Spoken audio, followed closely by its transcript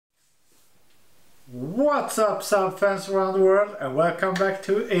What's up, Saab fans around the world, and welcome back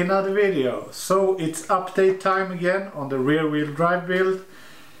to another video. So it's update time again on the rear wheel drive build.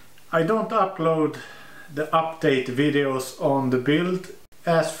 I don't upload the update videos on the build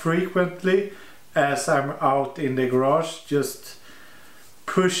as frequently as I'm out in the garage just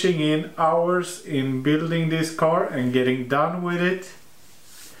pushing in hours in building this car and getting done with it.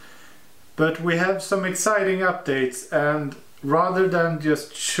 But we have some exciting updates, and rather than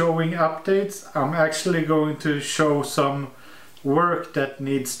just showing updates, I'm actually going to show some work that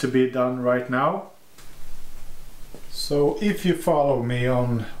needs to be done right now. So if you follow me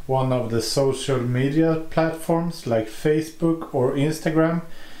on one of the social media platforms like Facebook or Instagram,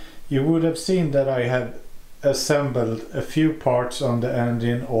 you would have seen that I have assembled a few parts on the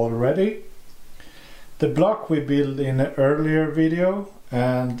engine already. The block we built in an earlier video,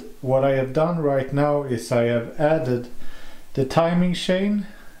 and what I have done right now is I have added the timing chain.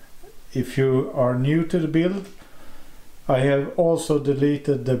 If you are new to the build, I have also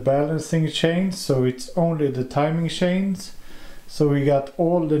deleted the balancing chain, so it's only the timing chains. So we got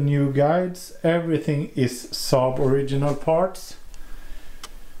all the new guides, everything is Saab original parts.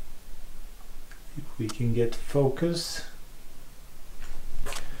 If we can get focus.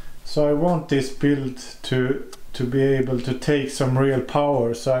 So I want this build to be able to take some real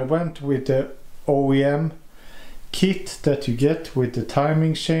power, so I went with the OEM kit that you get with the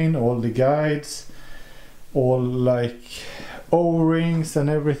timing chain, all the guides, all like O-rings and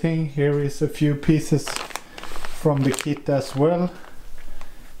everything. Here is a few pieces from the kit as well,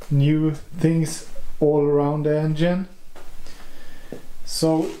 new things all around the engine.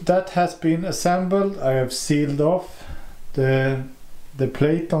 So that has been assembled. I have sealed off the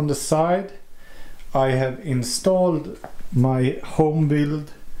plate on the side. I have installed my home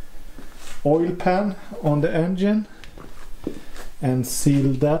build oil pan on the engine and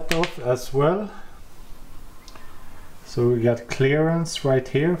sealed that off as well. So we got clearance right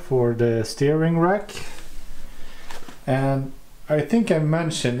here for the steering rack. And I think I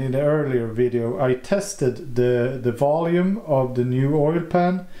mentioned in the earlier video, I tested the volume of the new oil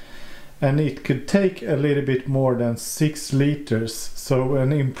pan, and it could take a little bit more than 6 liters, so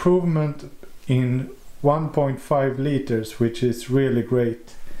an improvement in 1.5 liters, which is really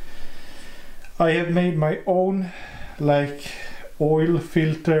great. I have made my own like oil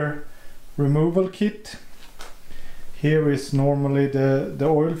filter removal kit. Here is normally the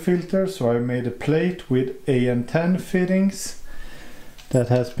oil filter, so I made a plate with AN10 fittings that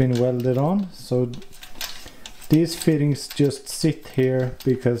has been welded on. So these fittings just sit here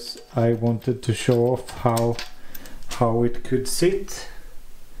because I wanted to show off how it could sit.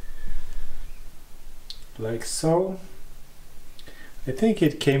 Like so. I think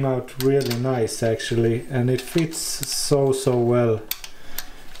it came out really nice actually, and it fits so well.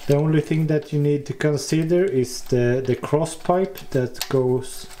 The only thing that you need to consider is the cross pipe that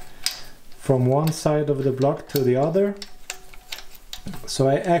goes from one side of the block to the other. So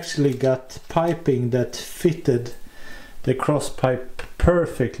I actually got piping that fitted the cross pipe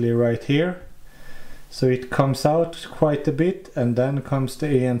perfectly right here. So it comes out quite a bit, and then comes the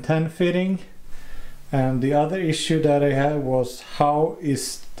AN10 fitting. And the other issue that I had was, how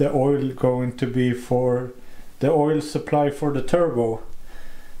is the oil going to be for the oil supply for the turbo?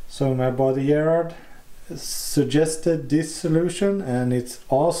 So my body yard suggested this solution, and it's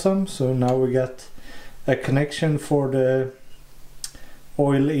awesome. So now we got a connection for the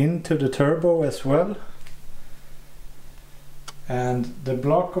oil into the turbo as well. And the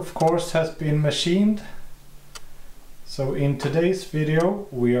block of course has been machined. So in today's video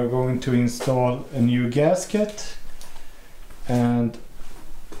we are going to install a new gasket, and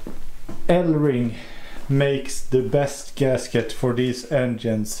L-Ring makes the best gasket for these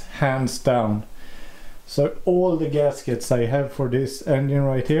engines, hands down. So all the gaskets I have for this engine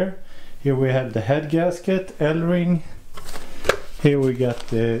right here we have the head gasket, L-Ring. Here we got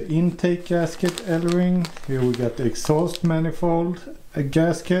the intake gasket, L-Ring. Here we got the exhaust manifold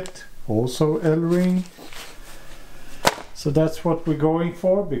gasket, also L-Ring. So that's what we're going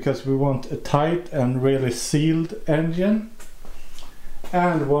for, because we want a tight and really sealed engine.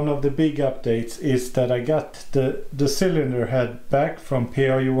 And one of the big updates is that I got the cylinder head back from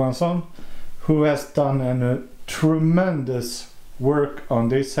P.A. Johansson, who has done a tremendous work on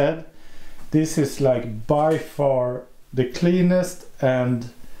this head. This is like by far the cleanest and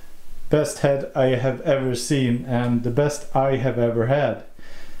best head I have ever seen, and the best I have ever had.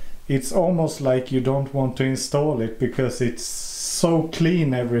 It's almost like you don't want to install it because it's so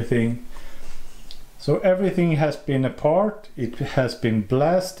clean, everything. So everything has been apart, it has been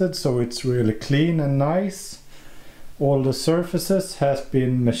blasted, so it's really clean and nice. All the surfaces has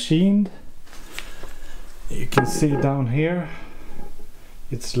been machined. You can see down here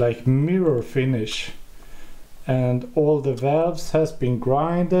it's like mirror finish, and all the valves has been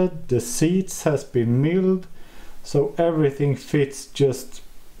grinded, the seats has been milled, so everything fits just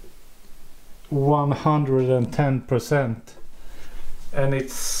 110%, and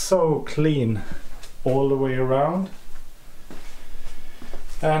it's so clean all the way around.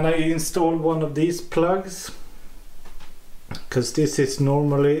 And I installed one of these plugs because this is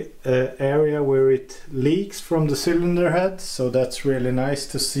normally an area where it leaks from the cylinder head, so that's really nice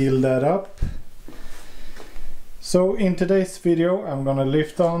to seal that up. So in today's video I'm gonna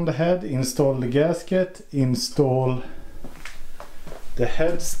lift on the head, install the gasket, install the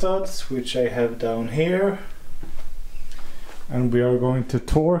head studs, which I have down here, and we are going to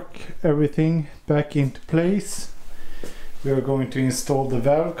torque everything back into place. We are going to install the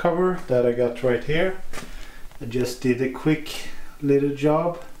valve cover that I got right here. I just did a quick little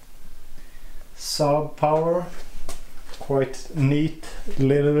job. Saab power, quite neat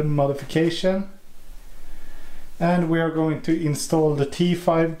little modification. And we are going to install the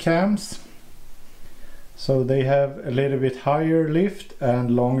T5 cams. So they have a little bit higher lift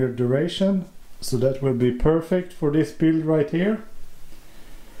and longer duration. So that will be perfect for this build right here.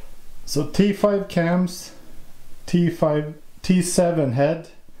 So T5 cams, T7 head,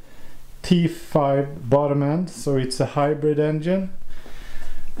 T5 bottom end, so it's a hybrid engine.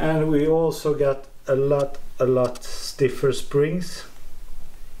 And we also got a lot stiffer springs,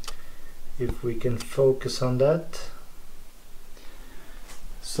 if we can focus on that,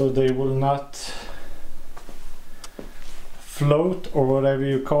 so they will not float or whatever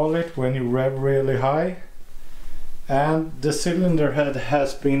you call it when you rev really high. And the cylinder head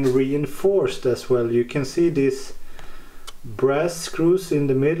has been reinforced as well. You can see these brass screws in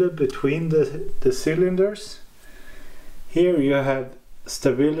the middle between the cylinders. Here you have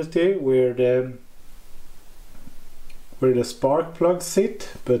stability where the spark plugs sit,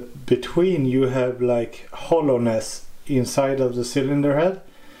 but between you have like hollowness inside of the cylinder head.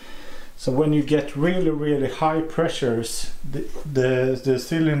 So when you get really high pressures, the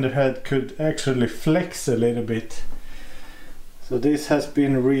cylinder head could actually flex a little bit. So this has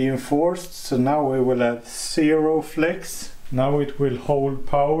been reinforced, so now we will have zero flex. Now it will hold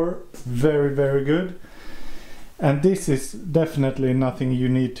power very good. And this is definitely nothing you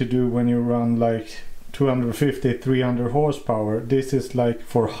need to do when you run like 250-300 horsepower. This is like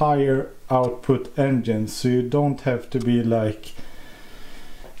for higher output engines, so you don't have to be like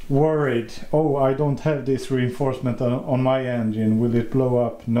worried, oh, I don't have this reinforcement on my engine, will it blow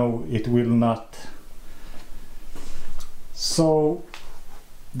up? No, it will not. So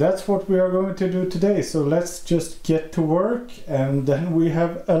that's what we are going to do today. So let's just get to work, and then we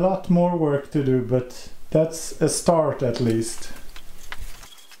have a lot more work to do, but that's a start at least.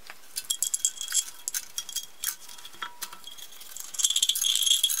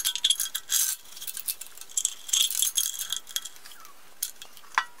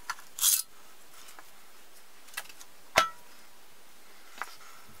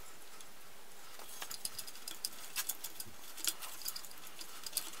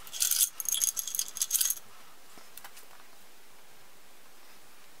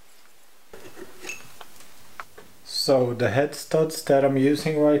 So the head studs that I'm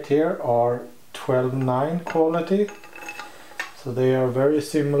using right here are 12-9 quality. So they are very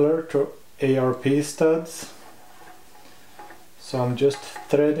similar to ARP studs. So I'm just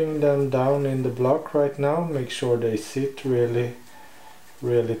threading them down in the block right now, make sure they sit really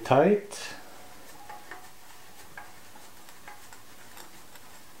tight.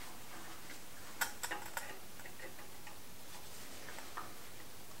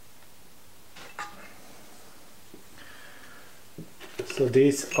 So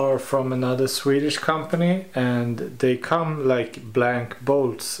these are from another Swedish company, and they come like blank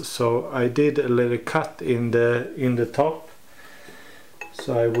bolts, so I did a little cut in the top,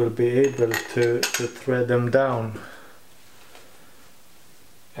 so I will be able to thread them down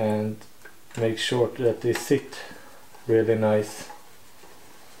and make sure that they sit really nice,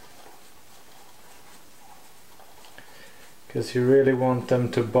 because you really want them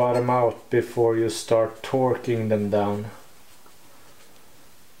to bottom out before you start torquing them down.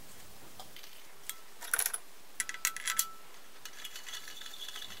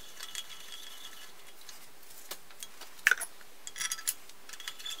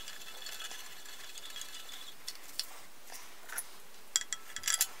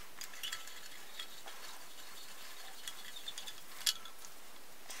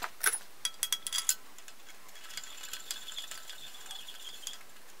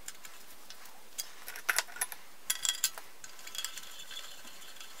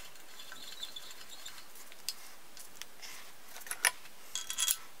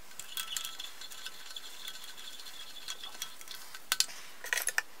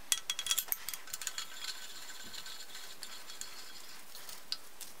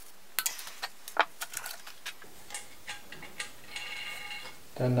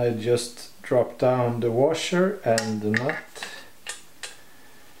 Then I just drop down the washer and the nut.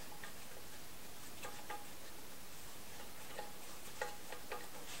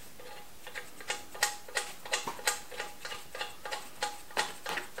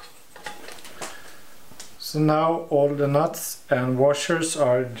 So now all the nuts and washers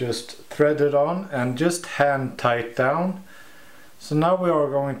are just threaded on and just hand tight down. So now we are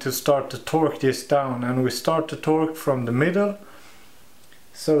going to start to torque this down, and we start to torque from the middle.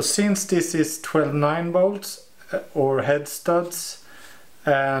 So since this is 12/9 bolts or head studs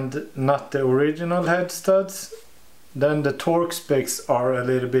and not the original head studs, then the torque specs are a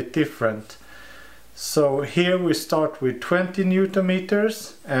little bit different. So here we start with 20 Newton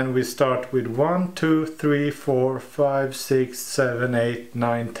meters, and we start with 1, 2, 3, 4, 5, 6, 7, 8,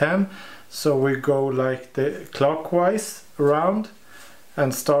 9, 10. So we go like the clockwise around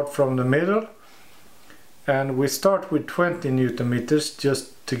and start from the middle. And we start with 20 Newton meters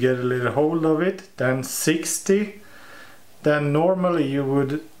just to get a little hold of it, then 60. Then normally you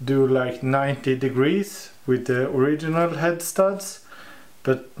would do like 90 degrees with the original head studs.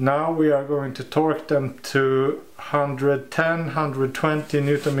 But now we are going to torque them to 110, 120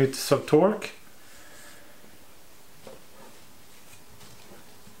 Newton meters of torque.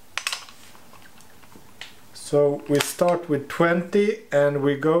 So we start with 20 and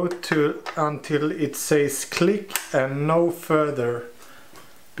we go to until it says click and no further,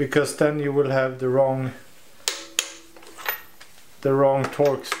 because then you will have the wrong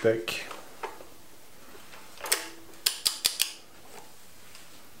torque spec.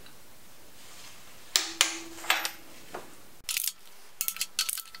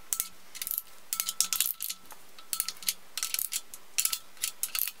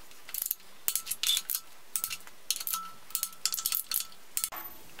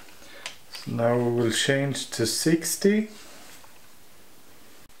 Now we will change to 60.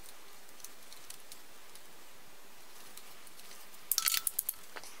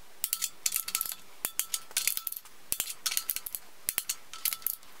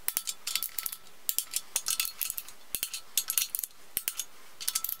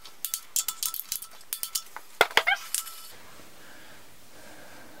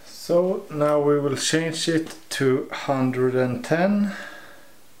 So now we will change it to 110.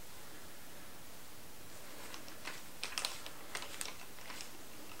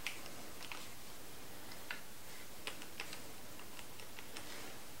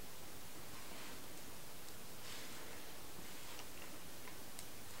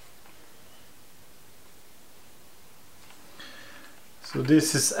 So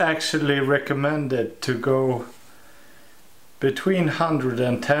this is actually recommended to go between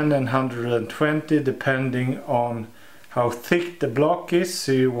 110 and 120 depending on how thick the block is,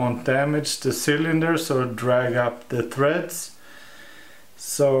 so you won't damage the cylinders or drag up the threads.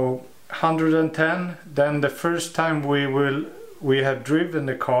 So 110, then the first time we have driven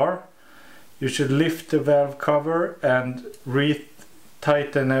the car, you should lift the valve cover and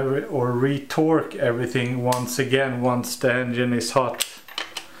tighten or re-torque everything once again once the engine is hot.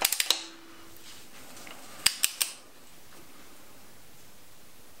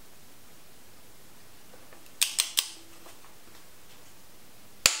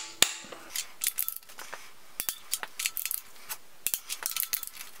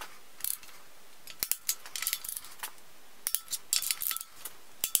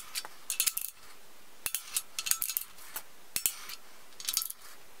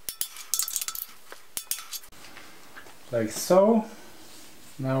 Like so.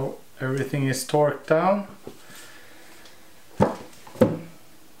 Now everything is torqued down.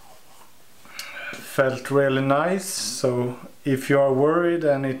 Felt really nice, so if you are worried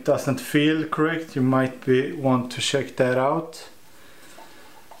and it doesn't feel correct, you might want to check that out.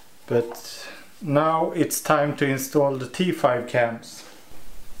 But now it's time to install the T5 cams.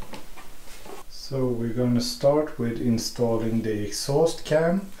 So we're going to start with installing the exhaust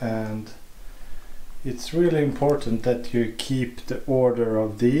cam, and it's really important that you keep the order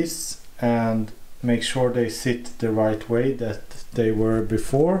of these and make sure they sit the right way that they were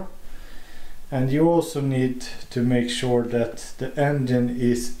before. And you also need to make sure that the engine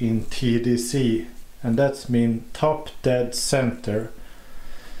is in TDC, and that's mean top dead center.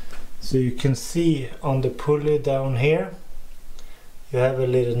 So you can see on the pulley down here you have a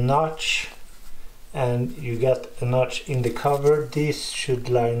little notch, and you got a notch in the cover. These should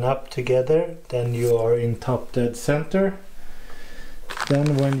line up together, then you are in top dead center.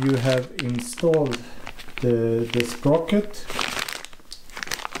 Then when you have installed the sprocket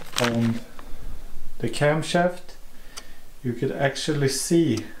on the camshaft, you could actually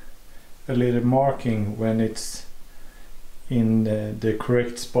see a little marking when it's in the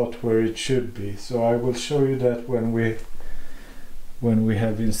correct spot where it should be. So I will show you that when we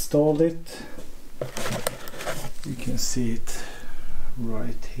have installed it. You can see it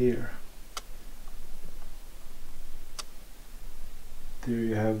right here. There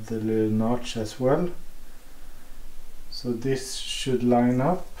you have the little notch as well. So this should line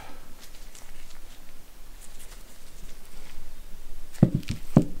up.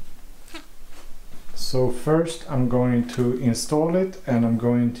 So first I'm going to install it, and I'm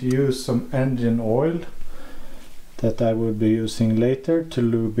going to use some engine oil that I will be using later to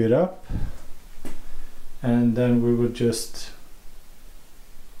lube it up. And then we will just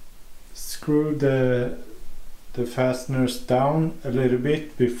screw the fasteners down a little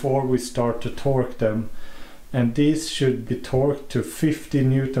bit before we start to torque them. And these should be torqued to 50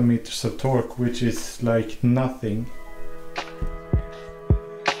 Newton meters of torque, which is like nothing.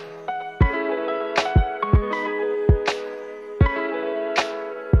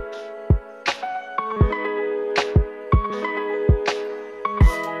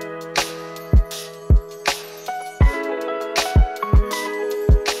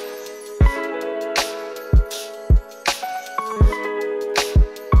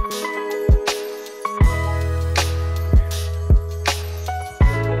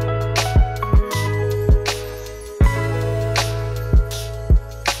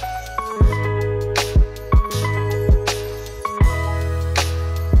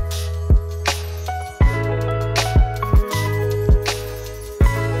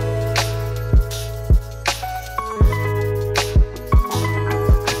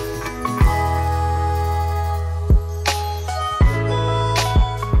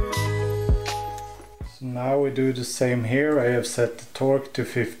 Now we do the same here. I have set the torque to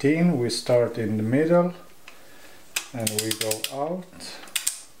 15. We start in the middle and we go out.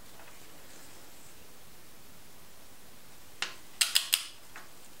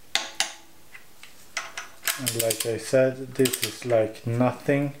 And like I said, this is like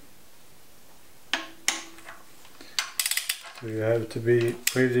nothing. So you have to be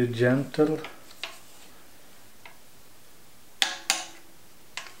pretty gentle.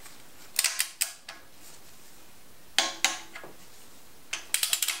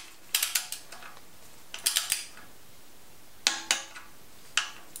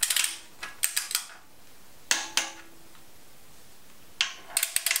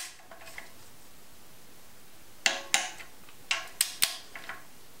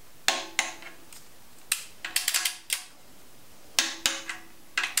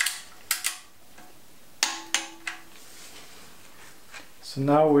 So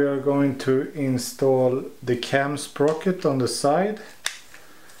now we are going to install the cam sprocket on the side,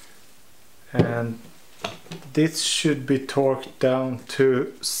 and this should be torqued down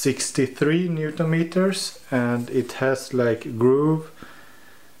to 63 Newton meters, and it has like a groove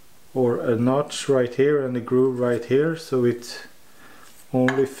or a notch right here and a groove right here, so it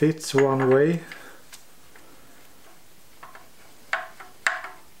only fits one way.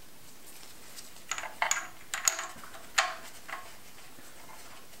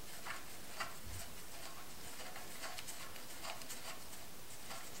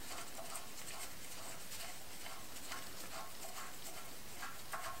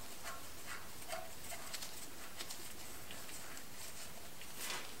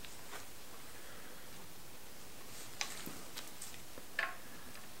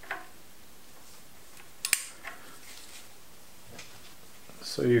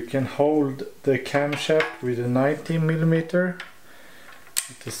 So you can hold the camshaft with a 19mm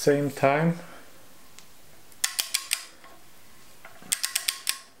at the same time.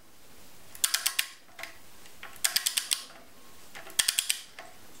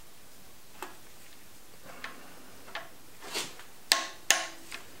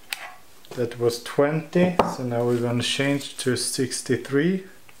 That was 20, so now we're going to change to 63.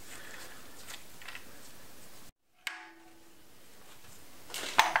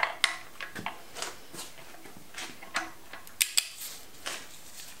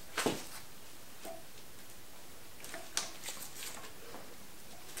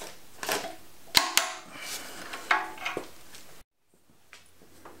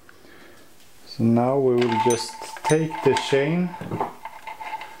 So now we will just take the chain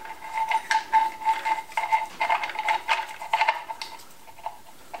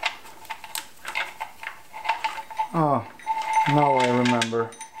now I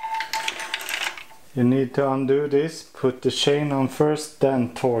remember. You need to undo this, put the chain on first,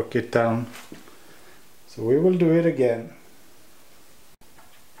 then torque it down. So we will do it again.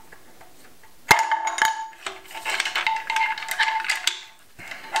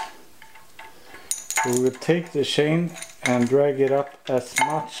 We will take the chain and drag it up as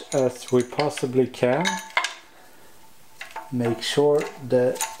much as we possibly can. Make sure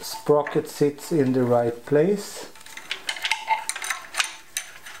the sprocket sits in the right place.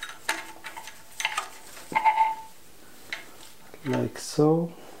 Like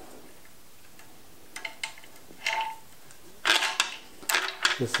so.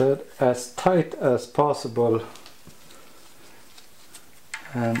 As I said, as tight as possible.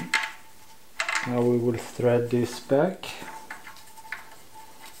 And now we will thread this back.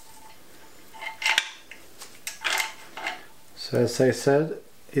 So as I said,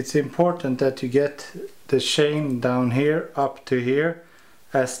 it's important that you get the chain down here up to here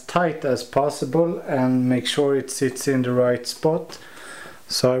as tight as possible and make sure it sits in the right spot.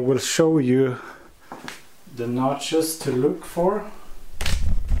 So I will show you the notches to look for.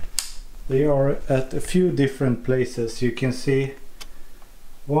 They are at a few different places. You can see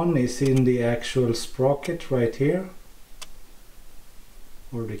one is in the actual sprocket right here,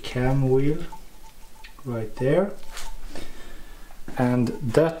 or the cam wheel right there, and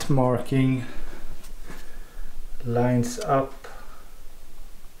that marking lines up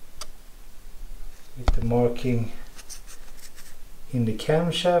with the marking in the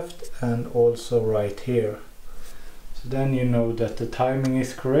camshaft and also right here. So then you know that the timing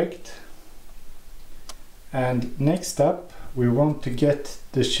is correct. And next up, we want to get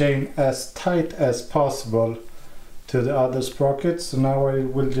the chain as tight as possible to the other sprocket. So now I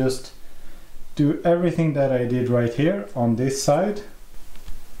will just do everything that I did right here on this side.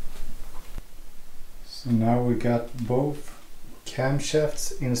 So now we got both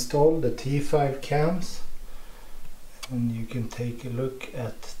camshafts installed, the T5 cams, and you can take a look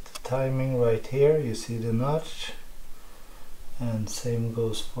at the timing right here. You see the notch, and same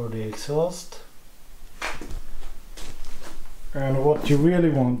goes for the exhaust. And what you really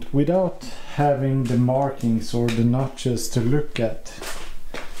want, without having the markings or the notches to look at,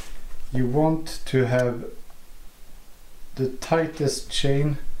 you want to have the tightest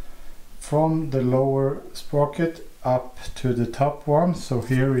chain from the lower sprocket up to the top one. So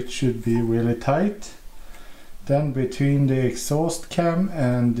here it should be really tight. Then between the exhaust cam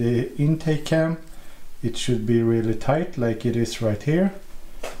and the intake cam, it should be really tight like it is right here.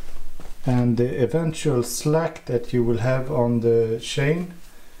 And the eventual slack that you will have on the chain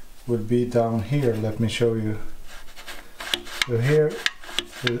will be down here. Let me show you. So here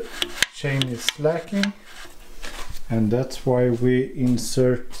the chain is slacking, and that's why we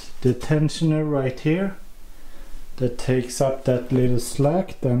insert the tensioner right here that takes up that little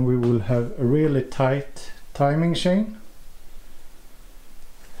slack. Then we will have a really tight timing chain.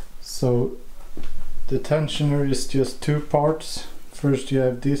 So the tensioner is just two parts. First you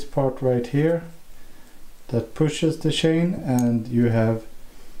have this part right here that pushes the chain, and you have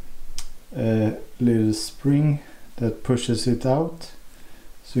a little spring that pushes it out.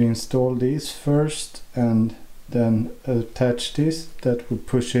 So you install these first and then attach this that will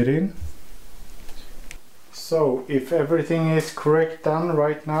push it in. So if everything is correct done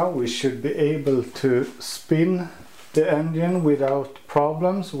right now, we should be able to spin the engine without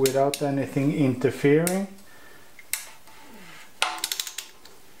problems, without anything interfering.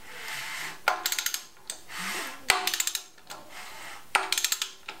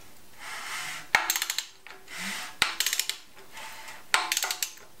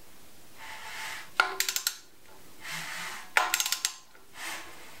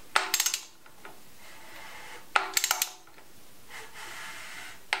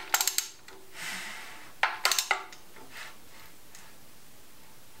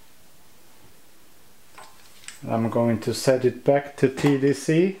 I'm going to set it back to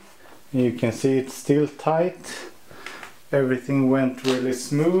TDC. You can see it's still tight. Everything went really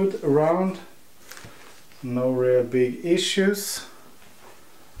smooth around. No real big issues.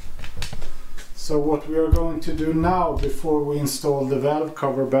 So what we are going to do now, before we install the valve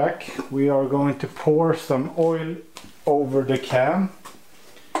cover back, we are going to pour some oil over the cam.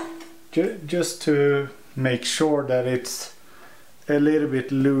 Just to make sure that it's a little bit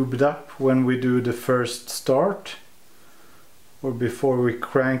lubed up when we do the first start, or before we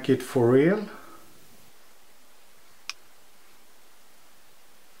crank it for real.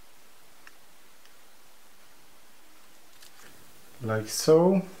 Like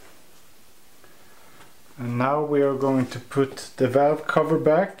so. And now we are going to put the valve cover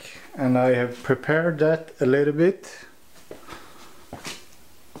back, and I have prepared that a little bit.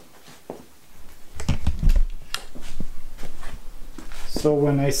 So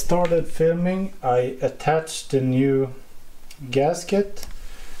when I started filming, I attached the new gasket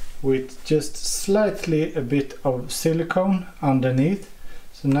with just slightly a bit of silicone underneath.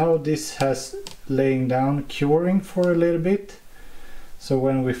 So now this has laying down curing for a little bit. So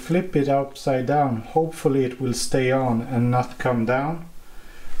when we flip it upside down, hopefully it will stay on and not come down.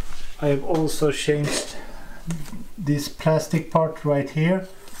 I have also changed this plastic part right here.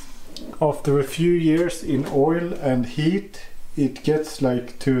 After a few years in oil and heat, it gets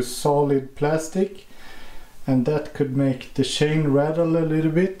like to solid plastic, and that could make the chain rattle a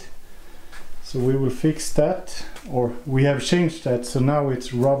little bit. So we will fix that, or we have changed that, so now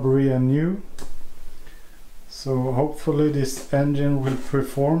it's rubbery and new. So hopefully this engine will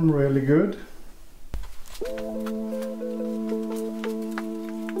perform really good.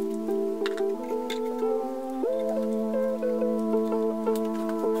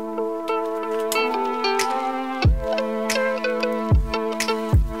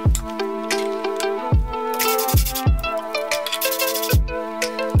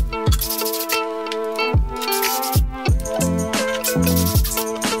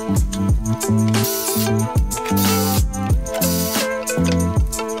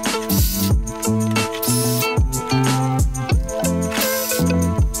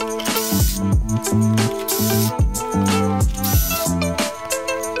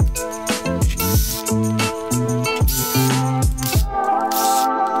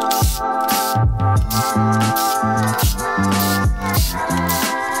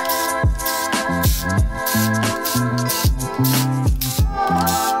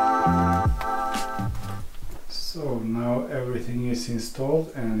 So now everything is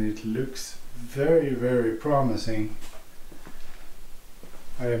installed and it looks very promising.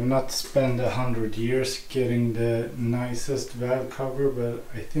 I have not spent 100 years getting the nicest valve cover, but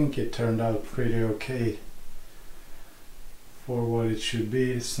I think it turned out pretty okay for what it should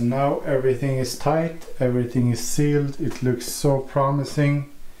be. So now everything is tight, everything is sealed, it looks so promising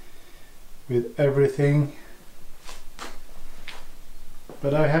with everything.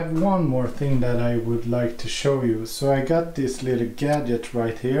 But I have one more thing that I would like to show you. So I got this little gadget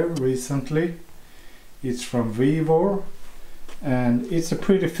right here recently. It's from Vevor, and it's a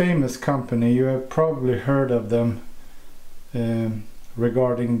pretty famous company. You have probably heard of them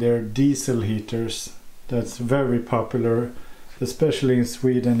regarding their diesel heaters. That's very popular, especially in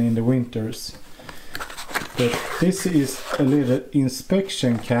Sweden in the winters. But this is a little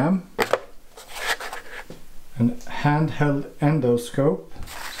inspection cam, an handheld endoscope.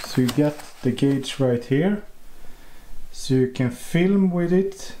 So you get the gauge right here, so you can film with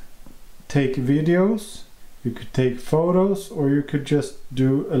it, take videos, you could take photos, or you could just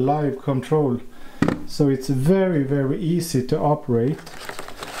do a live control. So it's very easy to operate.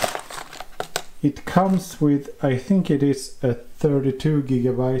 It comes with, I think it is a 32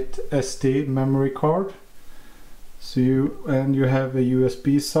 gigabyte SD memory card. So you have a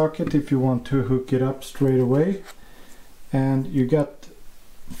USB socket if you want to hook it up straight away, and you got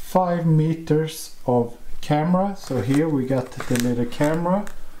 5 meters of camera. So here we got the little camera,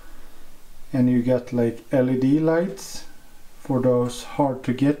 and you got like LED lights for those hard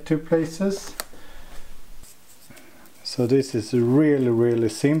to get to places. So this is really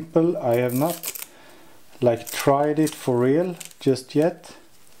simple. I have not like tried it for real just yet.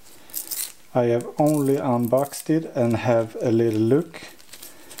 I have only unboxed it and have a little look.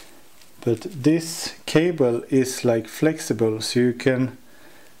 But this cable is like flexible, so you can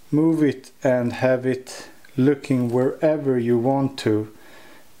move it and have it looking wherever you want to.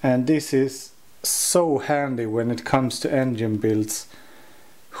 And this is so handy when it comes to engine builds.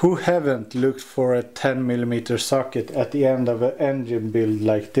 Who haven't looked for a 10mm socket at the end of an engine build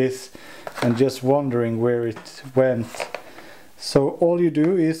like this and just wondering where it went? So all you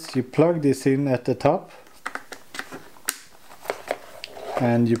do is you plug this in at the top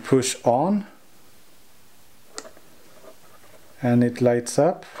and you push on, and it lights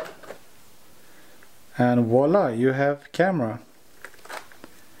up, and voila, you have camera.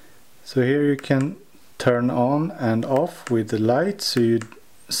 So here you can turn on and off with the light, so you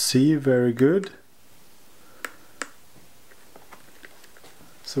see very good.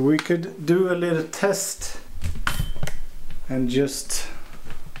 So we could do a little test and just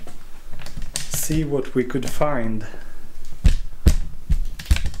see what we could find.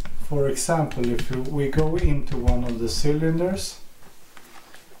 For example, if we go into one of the cylinders,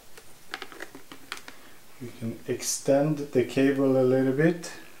 we can extend the cable a little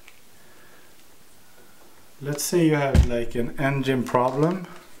bit. Let's say you have like an engine problem.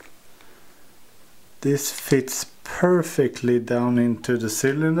 This fits perfectly down into the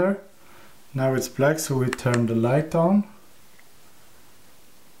cylinder. Now it's black, so we turn the light on,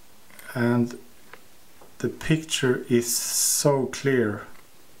 and the picture is so clear,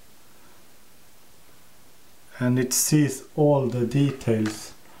 and it sees all the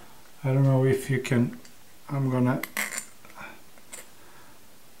details. I don't know if you can, I'm gonna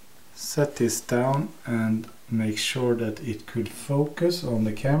set this down and make sure that it could focus on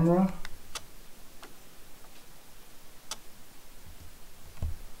the camera.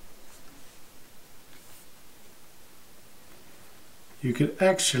 You could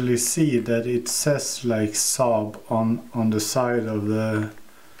actually see that it says like Saab on the side of the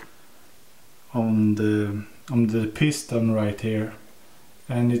on the piston right here,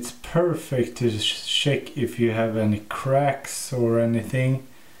 and it's perfect to check if you have any cracks or anything.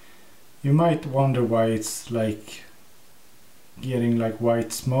 You might wonder why it's like getting like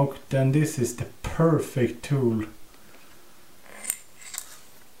white smoke. Then this is the perfect tool,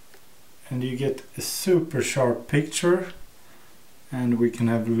 and you get a super sharp picture. And we can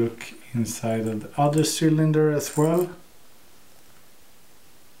have a look inside of the other cylinder as well.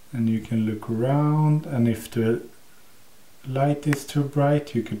 And you can look around, and if the light is too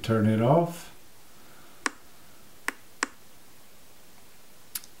bright you could turn it off.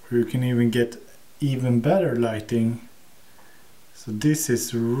 Or you can even get even better lighting. So this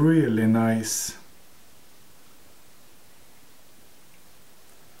is really nice.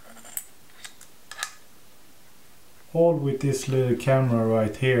 All with this little camera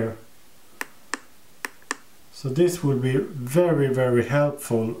right here. So this will be very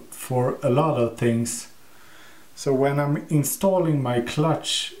helpful for a lot of things. So when I'm installing my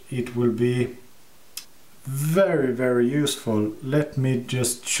clutch, it will be very useful. Let me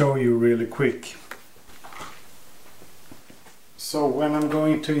just show you really quick. So when I'm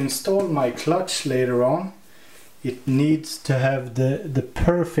going to install my clutch later on, it needs to have the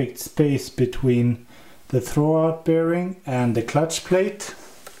perfect space between the throwout bearing and the clutch plate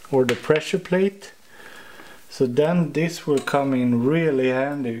or the pressure plate. So then this will come in really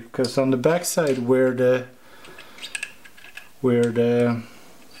handy, because on the back side where the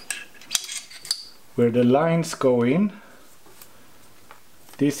lines go in,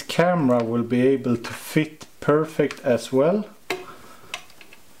 this camera will be able to fit perfect as well.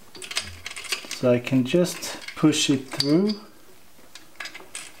 So I can just push it through.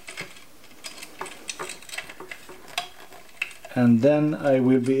 And then I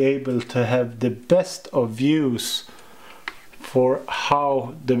will be able to have the best of views for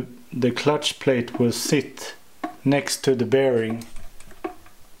how the clutch plate will sit next to the bearing.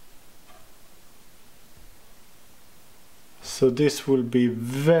 So this will be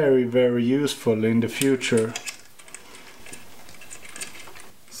very useful in the future.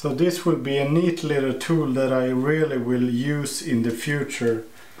 So this will be a neat little tool that I really will use in the future.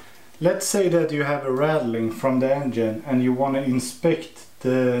 Let's say that you have a rattling from the engine and you want to inspect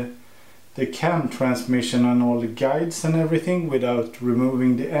the cam transmission and all the guides and everything without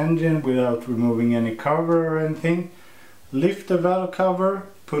removing the engine, without removing any cover or anything. Lift the valve cover,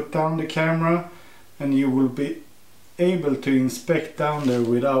 put down the camera, and you will be able to inspect down there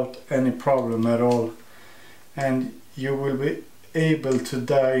without any problem at all. And you will be able to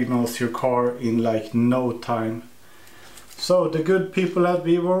diagnose your car in like no time. So the good people at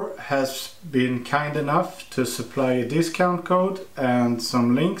Vevor has been kind enough to supply a discount code and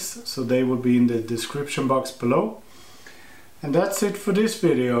some links, so they will be in the description box below. And that's it for this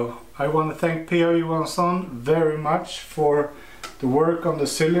video. I want to thank P.O. Johansson very much for the work on the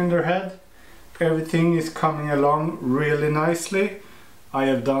cylinder head. Everything is coming along really nicely. I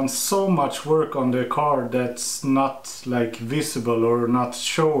have done so much work on the car that's not like visible or not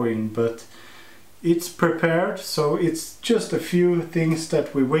showing, but it's prepared, so it's just a few things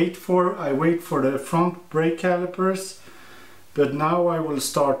that we wait for. I wait for the front brake calipers, but now I will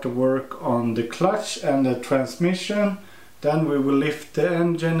start to work on the clutch and the transmission. Then we will lift the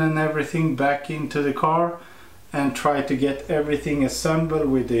engine and everything back into the car and try to get everything assembled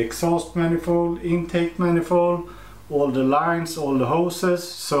with the exhaust manifold, intake manifold, all the lines, all the hoses.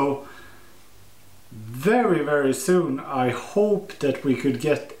 So very soon I hope that we could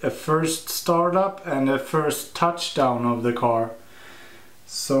get a first startup and a first touchdown of the car.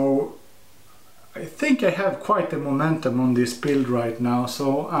 So I think I have quite a momentum on this build right now,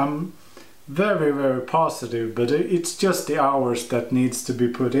 so I'm very positive, but it's just the hours that needs to be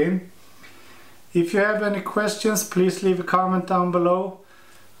put in. If you have any questions, please leave a comment down below.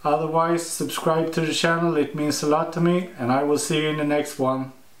 Otherwise, subscribe to the channel, it means a lot to me, and I will see you in the next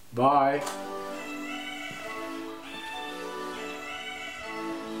one. Bye!